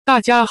大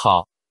家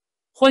好，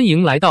欢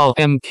迎来到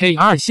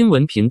MK2 新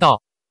闻频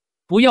道，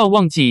不要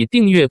忘记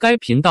订阅该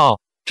频道，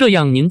这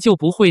样您就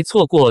不会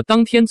错过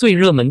当天最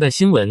热门的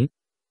新闻。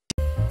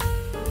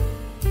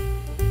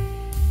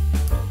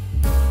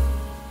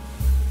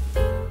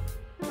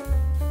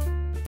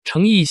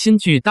诚意新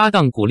剧搭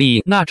档古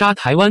力娜扎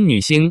台湾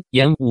女星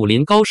演武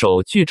林高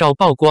手剧照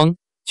曝光，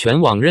全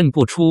网认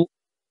不出。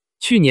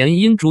去年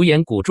因主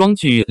演古装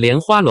剧《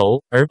莲花楼》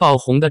而爆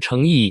红的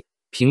诚意，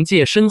凭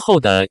借深厚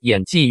的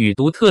演技与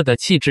独特的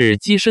气质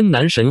跻身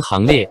男神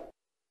行列。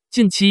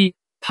近期，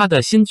他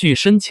的新剧《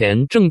深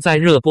潜》正在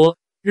热播，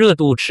热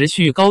度持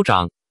续高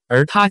涨，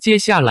而他接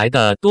下来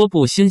的多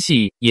部新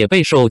戏也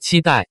备受期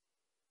待。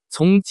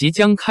从即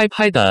将开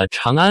拍的《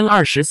长安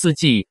24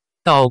计》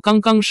到刚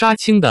刚杀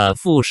青的《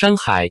富山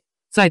海》，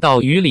再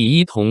到与李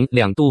一桐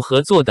2度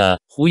合作的《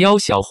狐妖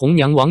小红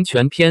娘王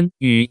权篇》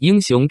与《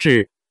英雄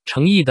志》，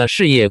诚意的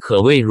事业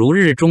可谓如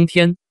日中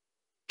天。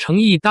诚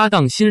意搭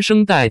档新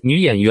生代女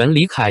演员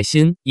李凯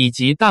欣以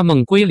及《大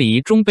梦归离》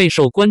中备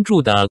受关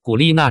注的古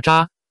力娜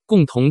扎，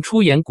共同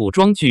出演古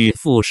装剧《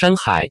富山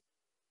海》。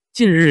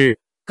近日，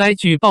该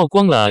剧曝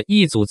光了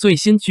一组最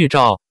新剧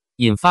照，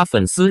引发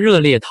粉丝热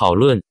烈讨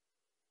论。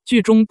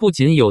剧中不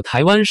仅有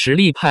台湾实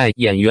力派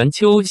演员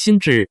邱心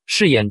志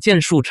饰演剑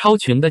术超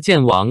群的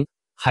剑王，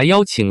还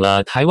邀请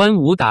了台湾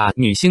武打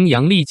女星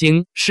杨丽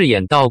菁饰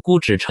演道姑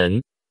芷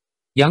晨。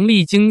杨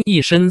丽菁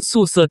一身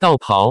素色道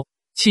袍，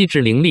气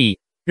质凌厉，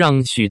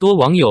让许多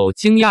网友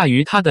惊讶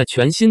于她的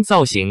全新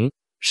造型，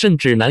甚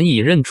至难以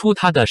认出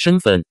她的身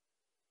份。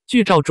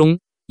剧照中，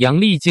杨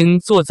丽菁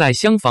坐在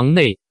厢房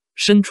内，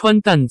身穿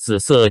淡紫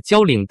色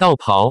交领道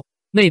袍，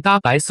内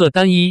搭白色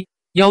单衣，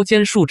腰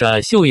间束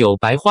着绣有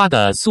白花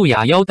的素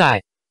雅腰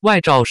带，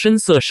外罩深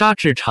色纱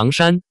质长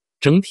衫，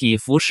整体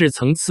服饰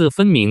层次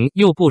分明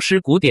又不失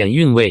古典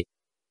韵味。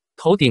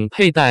头顶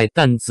佩戴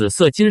淡紫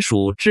色金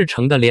属制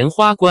成的莲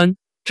花冠，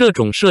这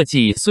种设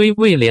计虽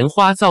为莲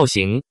花造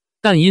型，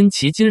但因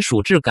其金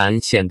属质感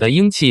显得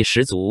英气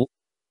十足。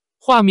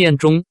画面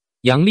中，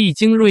杨丽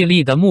菁锐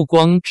利的目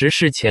光直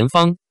视前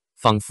方，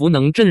仿佛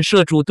能震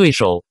慑住对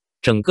手，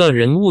整个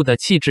人物的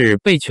气质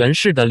被诠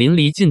释得淋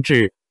漓尽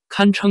致，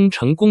堪称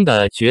成功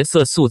的角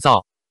色塑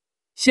造。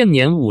现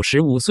年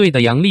55岁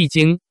的杨丽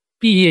菁，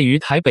毕业于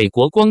台北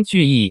国光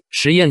剧艺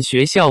实验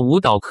学校舞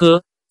蹈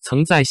科，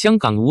曾在香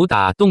港武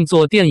打动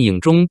作电影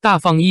中大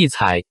放异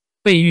彩，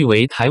被誉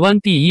为台湾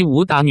第一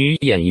武打女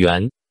演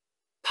员。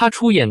她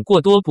出演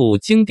过多部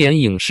经典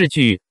影视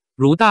剧，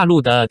如大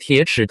陆的《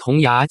铁齿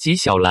铜牙纪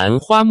晓岚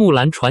花木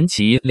兰传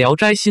奇》《聊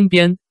斋新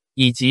编》，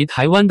以及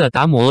台湾的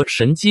达摩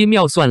神机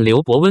妙算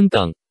刘伯温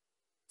等。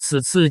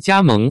此次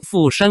加盟《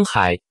富山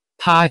海》，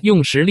他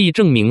用实力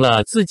证明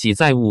了自己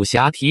在武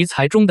侠题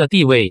材中的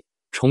地位，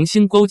重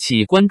新勾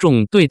起观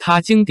众对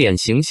他经典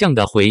形象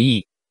的回忆。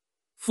《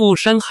富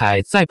山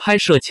海》在拍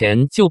摄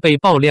前就被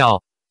爆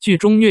料，剧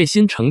中虐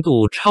心程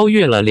度超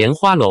越了《莲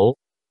花楼》。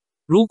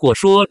如果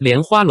说《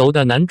莲花楼》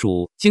的男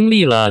主经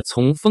历了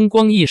从风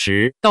光一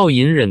时到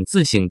隐忍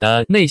自省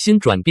的内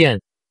心转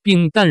变，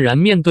并淡然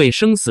面对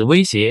生死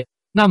威胁，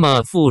那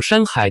么《富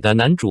山海》的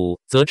男主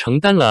则承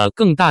担了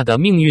更大的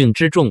命运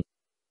之重。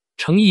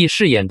诚意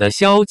饰演的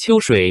萧秋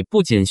水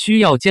不仅需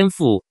要肩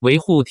负维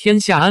护天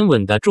下安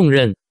稳的重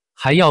任，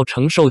还要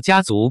承受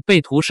家族被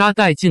屠杀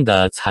殆尽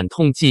的惨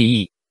痛记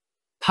忆。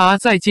他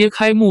在揭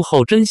开幕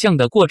后真相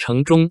的过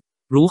程中，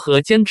如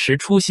何坚持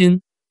初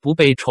心，不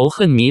被仇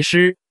恨迷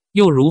失，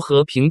又如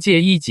何凭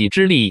借一己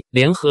之力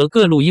联合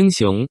各路英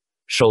雄，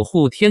守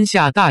护天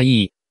下大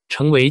义，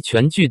成为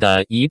全剧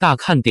的一大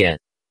看点。《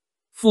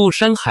富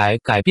山海》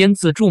改编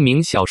自著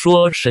名小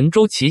说《神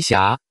州奇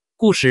侠》，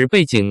故事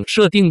背景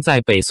设定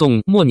在北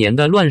宋末年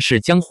的乱世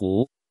江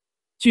湖。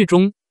剧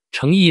中，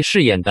诚意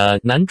饰演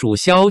的男主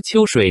萧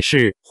秋水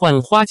是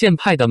幻花剑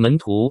派的门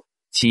徒，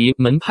其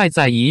门派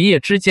在一夜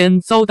之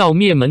间遭到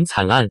灭门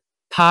惨案。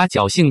他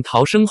侥幸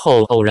逃生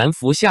后，偶然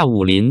服下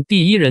武林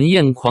第一人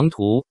燕狂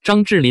徒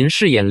张智霖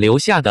饰演留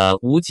下的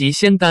无极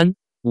仙丹，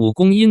武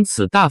功因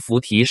此大幅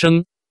提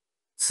升。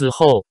此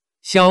后，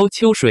萧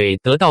秋水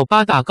得到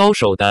8大高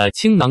手的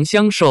倾囊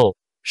相授，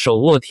手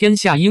握天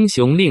下英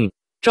雄令，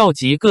召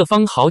集各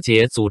方豪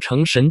杰组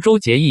成神州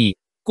结义，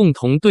共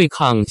同对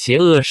抗邪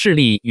恶势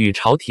力与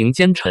朝廷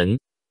奸臣。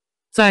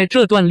在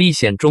这段历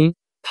险中，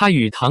他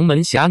与唐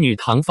门侠女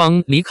唐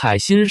芳、李凯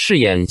欣饰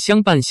演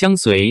相伴相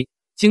随，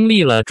经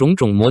历了种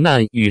种磨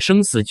难与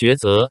生死抉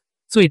择，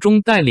最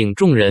终带领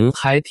众人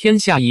还天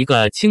下一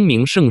个清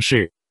明盛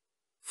世。《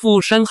富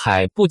山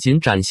海》不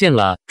仅展现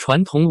了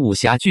传统武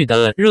侠剧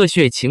的热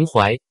血情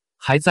怀，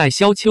还在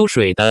萧秋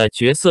水的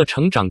角色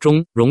成长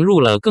中融入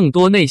了更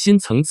多内心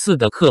层次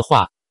的刻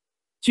画。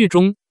剧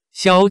中，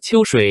萧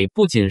秋水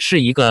不仅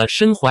是一个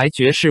身怀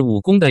绝世武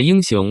功的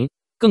英雄，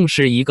更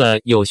是一个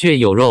有血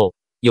有肉、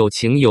有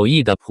情有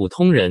义的普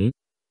通人。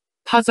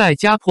他在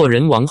家破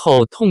人亡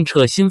后痛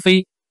彻心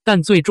扉，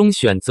但最终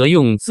选择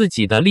用自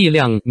己的力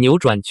量扭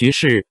转局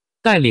势，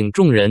带领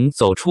众人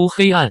走出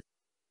黑暗。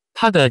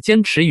他的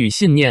坚持与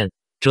信念，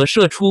折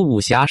射出武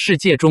侠世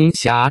界中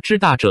侠之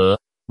大者，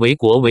为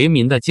国为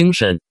民的精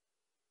神。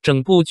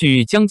整部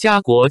剧将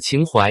家国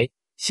情怀、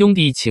兄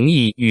弟情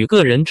谊与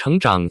个人成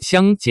长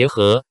相结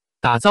合，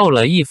打造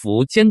了一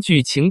幅兼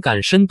具情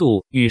感深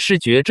度与视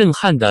觉震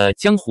撼的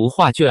江湖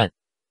画卷。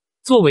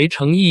作为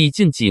诚毅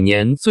近几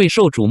年最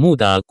受瞩目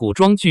的古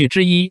装剧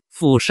之一，《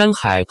赴山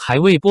海》还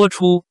未播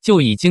出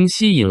就已经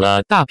吸引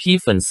了大批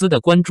粉丝的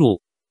关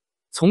注。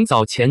从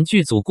早前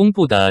剧组公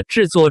布的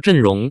制作阵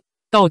容，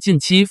到近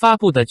期发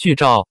布的剧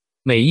照，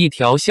每一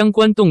条相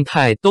关动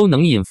态都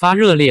能引发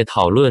热烈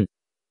讨论。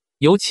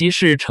尤其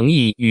是程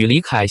毅与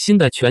李凯欣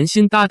的全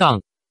新搭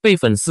档，被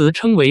粉丝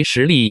称为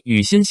实力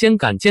与新鲜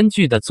感兼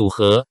具的组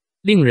合，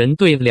令人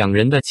对两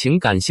人的情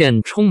感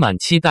线充满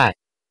期待。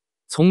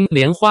从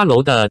莲花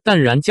楼的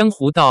淡然江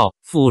湖到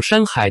赴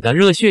山海的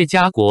热血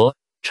家国，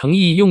程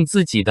毅用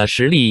自己的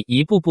实力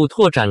一步步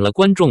拓展了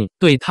观众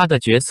对他的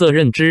角色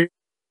认知。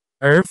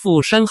而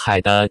赴山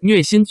海的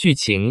虐心剧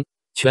情、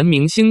全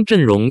明星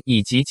阵容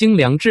以及精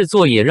良制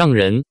作也让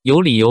人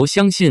有理由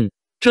相信，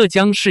这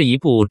将是一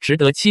部值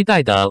得期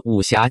待的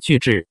武侠巨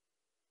制。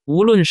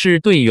无论是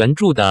对原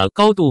著的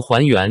高度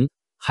还原，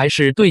还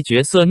是对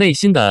角色内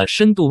心的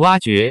深度挖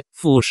掘，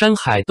赴山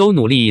海都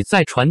努力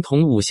在传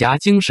统武侠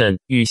精神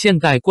与现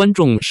代观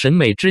众审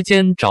美之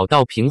间找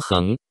到平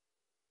衡。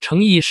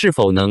程毅是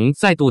否能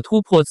再度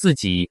突破自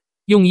己，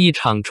用一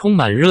场充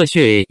满热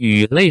血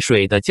与泪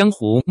水的江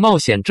湖冒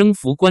险征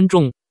服观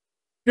众？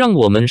让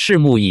我们拭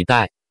目以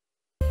待。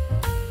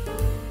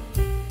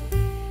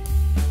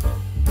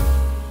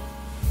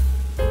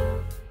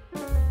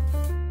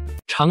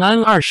长安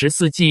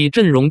24计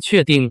阵容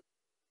确定，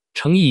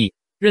程毅、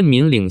任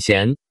敏领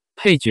衔，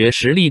配角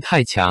实力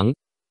太强。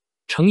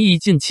程毅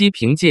近期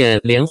凭借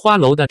莲花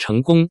楼的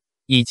成功，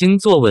已经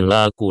坐稳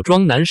了古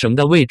装男神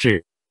的位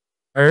置，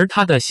而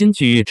他的新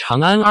剧《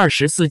长安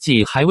24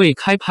计》还未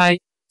开拍，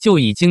就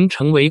已经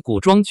成为古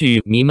装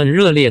剧迷们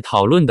热烈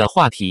讨论的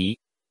话题。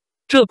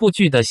这部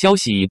剧的消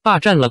息霸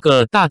占了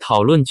个大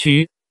讨论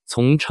区，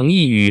从程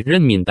毅与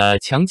任敏的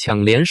强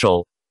联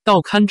手，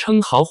到堪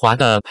称豪华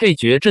的配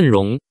角阵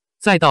容，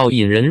再到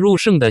引人入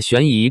胜的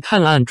悬疑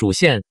探案主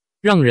线，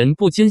让人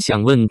不禁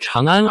想问：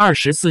长安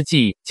24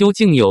计究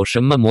竟有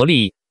什么魔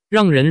力，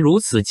让人如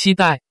此期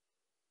待？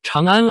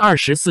长安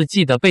24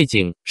计的背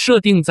景设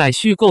定在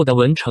虚构的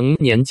文成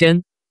年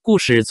间，故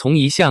事从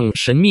一向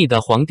神秘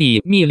的皇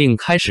帝密令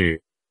开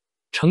始。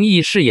程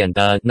毅饰演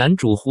的男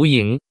主胡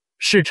莹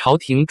是朝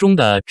廷中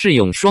的智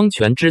勇双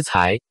全之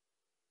才，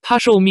他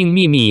受命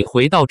秘密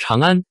回到长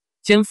安，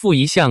肩负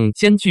一项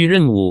艰巨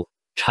任务，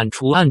铲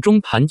除暗中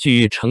盘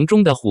踞城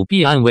中的虎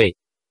贲暗卫。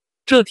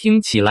这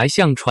听起来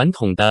像传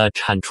统的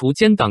铲除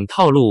奸党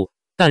套路，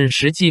但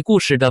实际故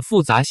事的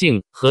复杂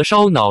性和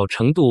烧脑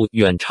程度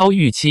远超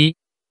预期。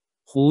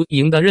胡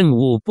莹的任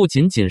务不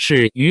仅仅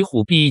是与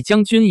虎贲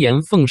将军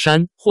严凤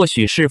山或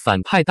许是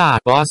反派大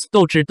boss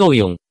斗智斗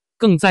勇，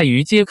更在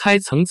于揭开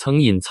层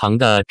层隐藏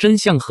的真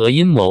相和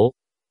阴谋。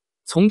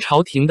从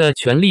朝廷的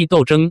权力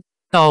斗争，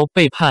到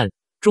背叛、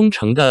忠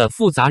诚的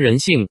复杂人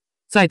性，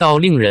再到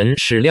令人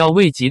始料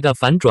未及的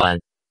反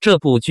转，这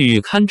部剧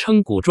堪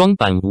称古装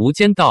版《无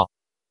间道》。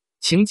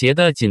情节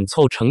的紧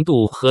凑程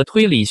度和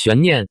推理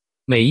悬念，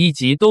每一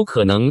集都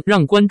可能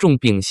让观众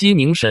屏息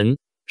凝神，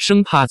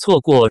生怕错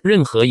过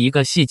任何一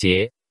个细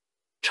节。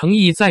程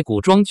毅在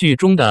古装剧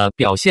中的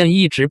表现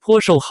一直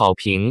颇受好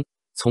评，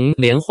从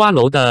莲花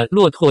楼的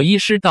骆驼医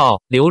师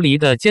到琉璃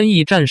的坚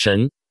毅战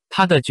神，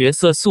他的角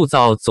色塑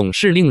造总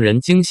是令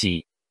人惊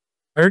喜。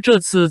而这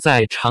次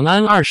在长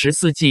安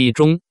24计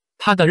中，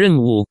他的任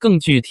务更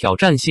具挑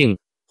战性。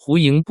胡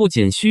莹不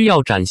仅需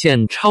要展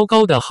现超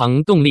高的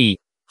行动力，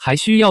还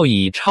需要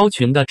以超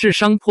群的智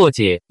商破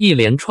解一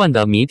连串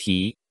的谜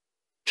题。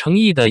程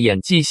毅的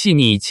演技细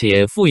腻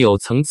且富有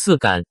层次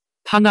感，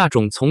他那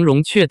种从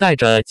容却带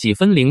着几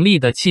分凌厉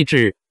的气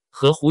质，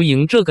和胡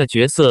莹这个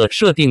角色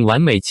设定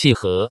完美契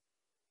合。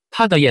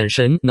他的眼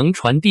神能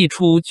传递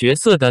出角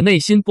色的内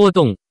心波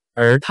动，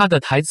而他的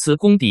台词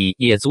功底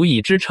也足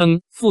以支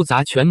撑复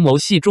杂权谋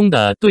戏中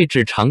的对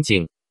峙场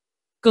景。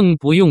更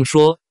不用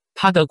说，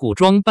他的古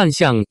装扮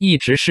相一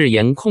直是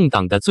颜控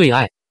党的最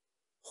爱。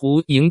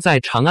胡莹在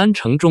长安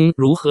城中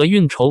如何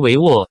运筹帷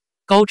幄、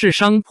高智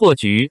商破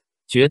局，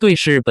绝对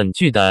是本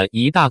剧的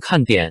一大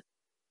看点。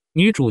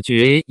女主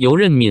角由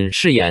任敏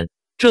饰演，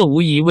这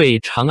无疑为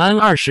长安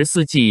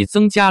24计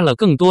增加了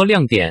更多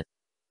亮点。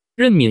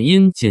任敏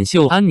因《锦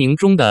绣安宁》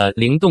中的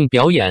灵动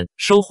表演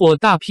收获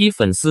大批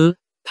粉丝，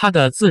她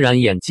的自然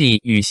演技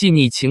与细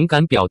腻情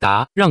感表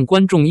达让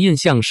观众印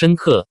象深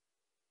刻。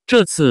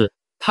这次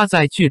她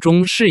在剧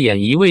中饰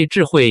演一位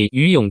智慧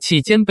与勇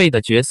气兼备的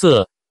角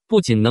色，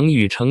不仅能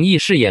与程毅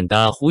饰演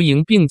的胡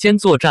莹并肩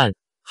作战，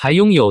还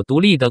拥有独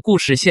立的故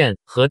事线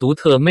和独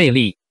特魅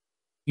力。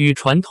与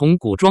传统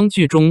古装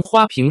剧中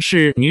花瓶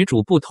式女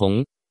主不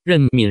同，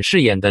任敏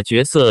饰演的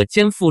角色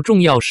肩负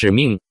重要使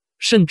命，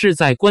甚至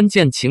在关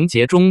键情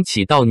节中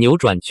起到扭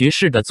转局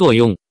势的作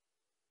用。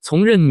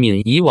从任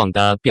敏以往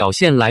的表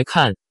现来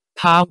看，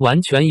她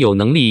完全有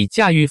能力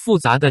驾驭复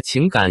杂的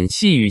情感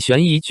戏与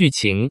悬疑剧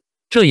情，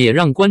这也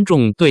让观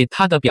众对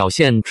她的表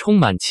现充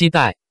满期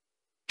待。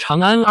长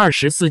安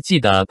24季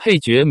的配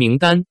角名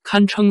单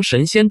堪称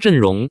神仙阵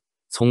容，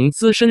从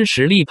资深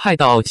实力派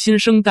到新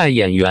生代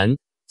演员，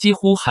几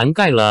乎涵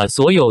盖了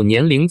所有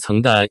年龄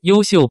层的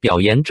优秀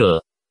表演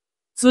者。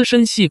资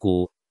深戏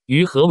骨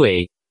于和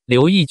伟、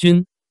刘奕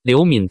君、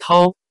刘敏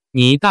涛、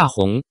倪大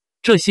红，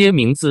这些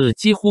名字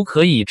几乎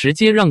可以直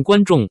接让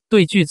观众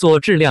对剧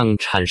作质量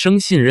产生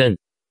信任。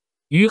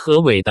于和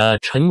伟的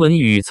沉稳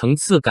与层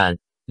次感，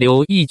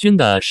刘奕君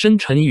的深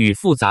沉与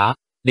复杂，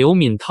刘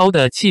敏涛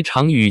的气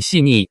场与细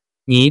腻，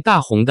倪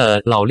大红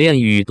的老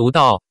练与独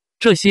到，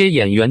这些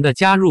演员的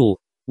加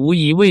入，无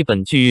疑为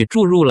本剧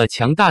注入了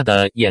强大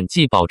的演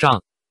技保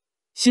障。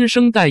新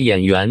生代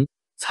演员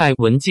蔡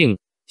文静、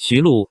徐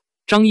璐、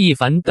张一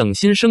凡等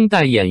新生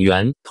代演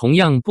员同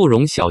样不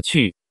容小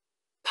觑，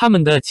他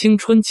们的青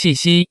春气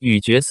息与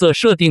角色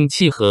设定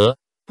契合，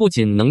不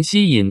仅能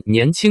吸引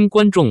年轻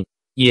观众，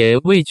也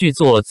为剧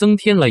作增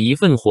添了一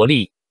份活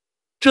力。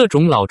这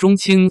种老中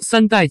青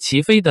三代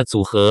齐飞的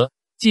组合，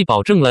既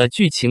保证了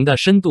剧情的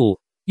深度，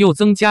又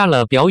增加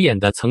了表演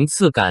的层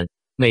次感，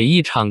每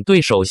一场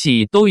对手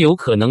戏都有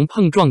可能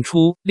碰撞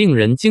出令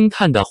人惊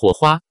叹的火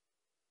花。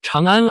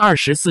长安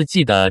24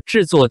季的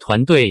制作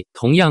团队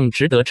同样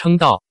值得称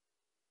道，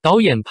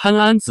导演潘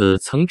安子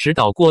曾指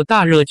导过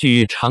大热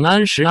剧《长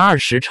安12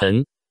时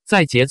辰》，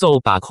在节奏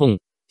把控、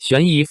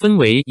悬疑氛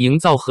围营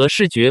造和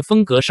视觉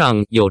风格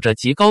上有着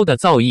极高的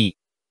造诣。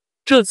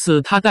这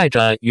次他带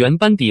着原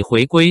班底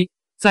回归，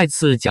再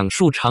次讲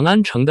述长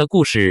安城的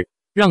故事，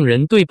让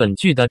人对本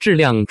剧的质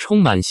量充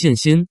满信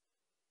心。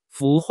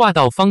服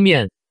道方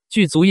面，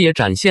剧组也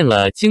展现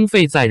了经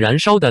费在燃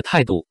烧的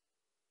态度。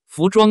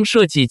服装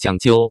设计讲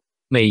究，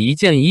每一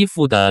件衣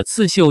服的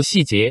刺绣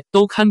细节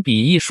都堪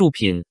比艺术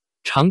品，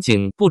场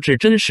景布置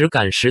真实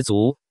感十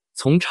足，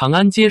从长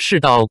安街市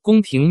到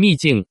宫廷秘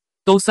境，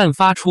都散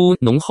发出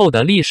浓厚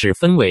的历史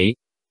氛围。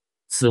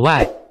此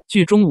外，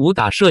剧中武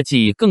打设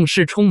计更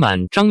是充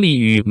满张力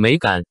与美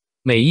感，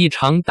每一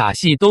场打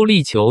戏都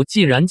力求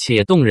既燃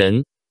且动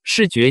人，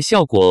视觉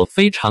效果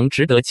非常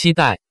值得期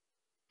待。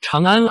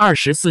长安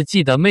24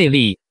季的魅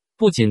力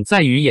不仅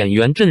在于演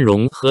员阵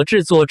容和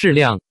制作质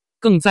量，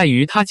更在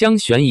于它将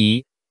悬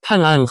疑、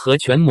探案和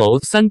权谋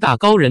三大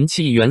高人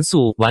气元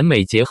素完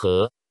美结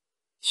合。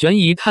悬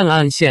疑探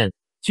案线，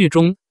剧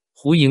中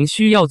胡莹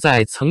需要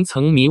在层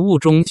层迷雾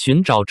中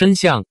寻找真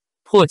相，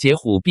破解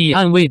虎臂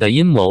暗卫的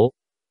阴谋。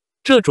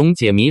这种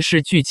解谜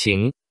式剧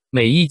情，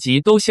每一集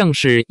都像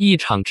是一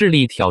场智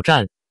力挑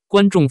战，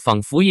观众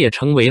仿佛也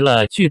成为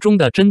了剧中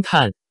的侦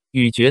探，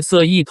与角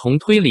色一同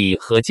推理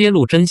和揭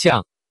露真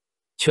相。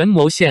权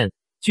谋线，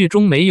剧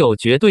中没有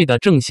绝对的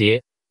正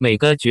邪，每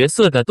个角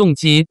色的动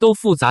机都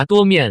复杂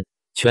多面，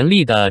权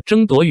力的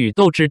争夺与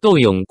斗智斗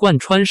勇贯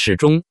穿始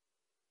终。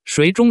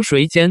谁忠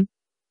谁奸？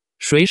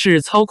谁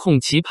是操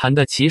控棋盘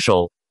的棋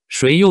手？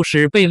谁又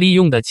是被利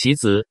用的棋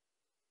子？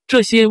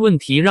这些问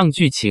题让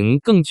剧情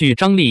更具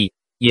张力，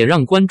也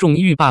让观众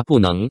欲罢不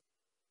能。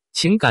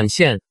情感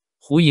线，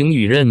胡莹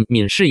与任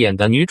敏饰演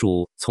的女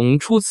主，从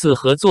初次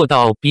合作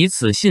到彼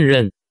此信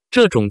任，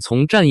这种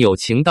从战友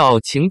情到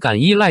情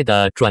感依赖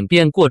的转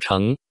变过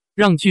程，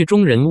让剧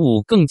中人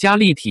物更加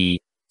立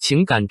体，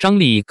情感张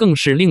力更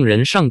是令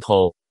人上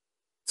头。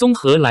综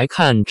合来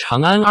看，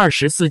长安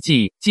24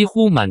季几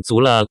乎满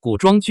足了古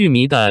装剧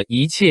迷的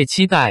一切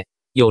期待，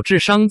有智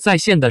商在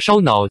线的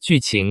烧脑剧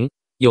情，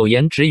有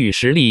颜值与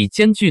实力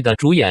兼具的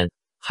主演，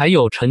还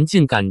有沉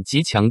浸感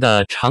极强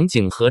的场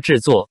景和制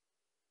作。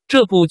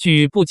这部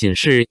剧不仅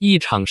是一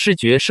场视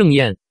觉盛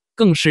宴，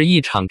更是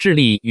一场智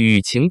力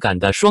与情感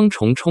的双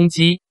重冲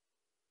击。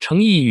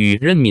程毅与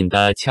任敏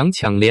的强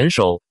联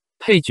手，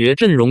配角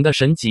阵容的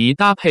神级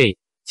搭配，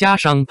加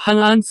上潘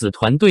安子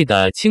团队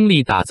的倾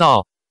力打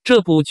造，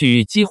这部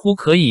剧几乎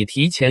可以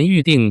提前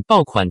预定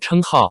爆款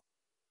称号。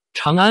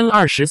长安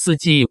24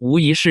季无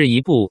疑是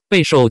一部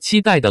备受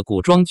期待的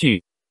古装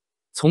剧，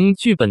从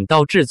剧本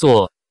到制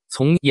作，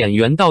从演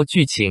员到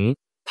剧情，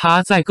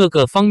它在各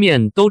个方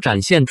面都展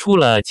现出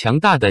了强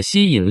大的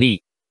吸引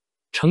力。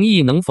程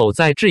毅能否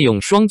在智勇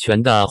双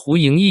全的胡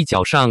莹一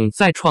角上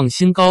再创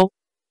新高？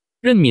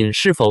任敏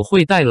是否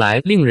会带来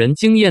令人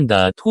惊艳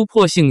的突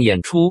破性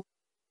演出？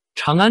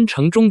长安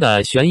城中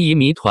的悬疑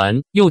谜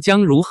团又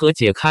将如何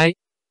解开？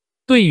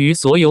对于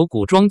所有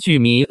古装剧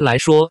迷来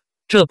说，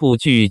这部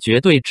剧绝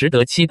对值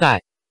得期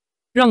待。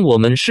让我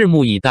们拭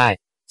目以待，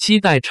期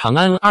待长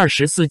安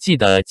24季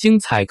的精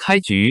彩开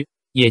局，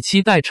也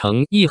期待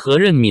程毅和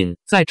任敏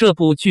在这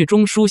部剧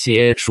中书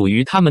写属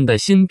于他们的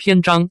新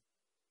篇章。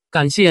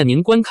感谢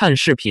您观看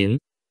视频，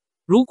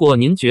如果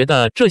您觉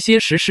得这些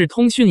时事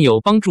通讯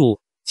有帮助，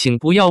请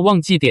不要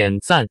忘记点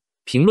赞、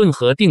评论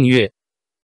和订阅。